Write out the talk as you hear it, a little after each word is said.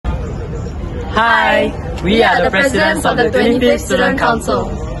Hi, we are the presidents of the 25th Student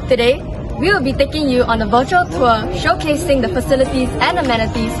Council. Today, we will be taking you on a virtual tour showcasing the facilities and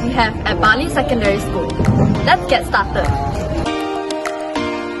amenities we have at Bartley Secondary School. Let's get started.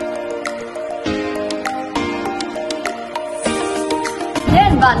 Here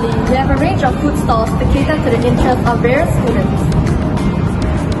in Bartley, we have a range of food stalls to cater to the interests of various students.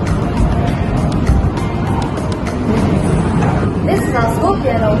 This is our school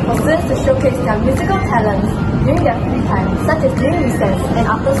piano for students to showcase their musical talents during their free time, such as during recess and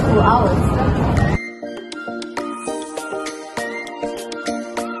after school hours.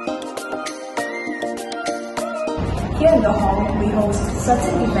 Here in the hall, we host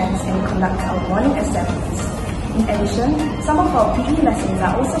certain events and conduct our morning assemblies. In addition, some of our PE lessons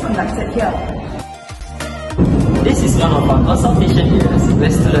are also conducted here. This is one of our consultation areas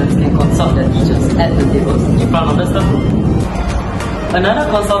where students can consult their teachers at the tables in front of the staff room. Another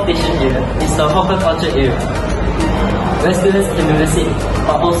consultation area is the hawker culture area, where students can do the same,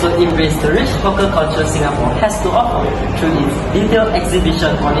 but also embrace the rich hawker culture Singapore has to offer through its detailed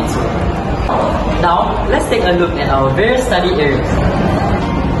exhibition on its own. Now, let's take a look at our various study areas.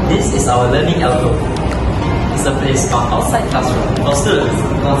 This is our learning alcove. It's a place found outside classroom for students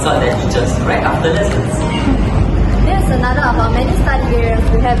to consult their teachers right after lessons. This is another of our many study areas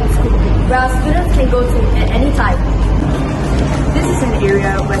we have in school, where our students can go to at any time. This is an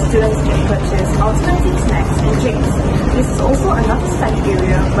area where students can purchase alternative snacks and drinks. This is also another study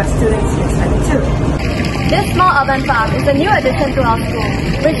area where students can study too. This small urban farm is a new addition to our school,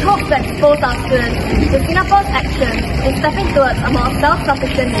 which hopes to expose our students to Singapore's action in stepping towards a more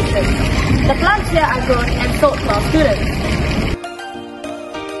self-sufficient nation. The plants here are grown and sold to our students.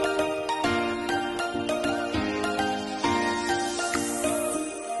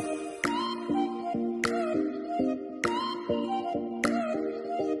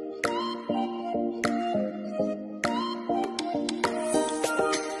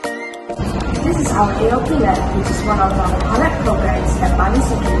 This is our ALP lab, which is one of our connect programs that Bartley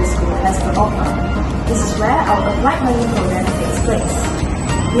Secondary School has to offer. This is where our applied learning program takes place.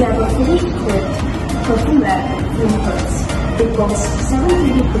 We have a fully equipped perfume lab and film first. It boasts 7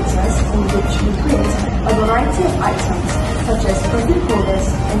 3D printers in which we print a variety of items such as perfume holders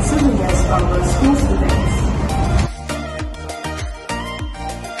and souvenirs from our school students.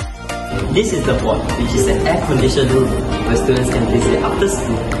 This is the pod, which is an air-conditioned room where students can visit after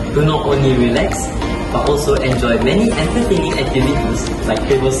school to not only relax, but also enjoy many entertaining activities like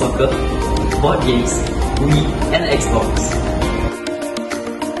table soccer, board games, Wii, and Xbox.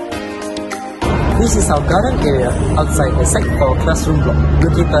 This is our garden area outside the Sec 4 classroom block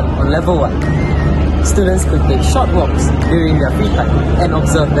located on level 1. Students could take short walks during their free time and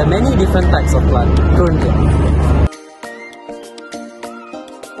observe the many different types of plants grown here.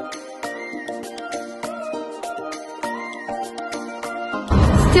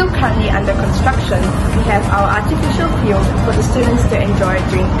 Still currently under construction, we have our artificial field for the students to enjoy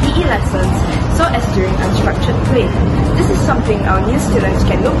during PE lessons, so as during unstructured play. This is something our new students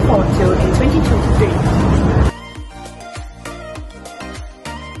can look forward to in 2023.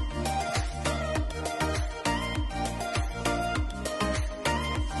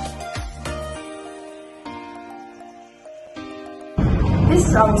 This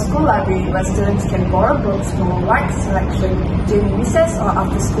is our school library where students can borrow books from a wide selection during recess or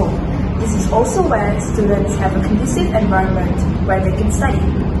after school. This is also where students have a conducive environment where they can study.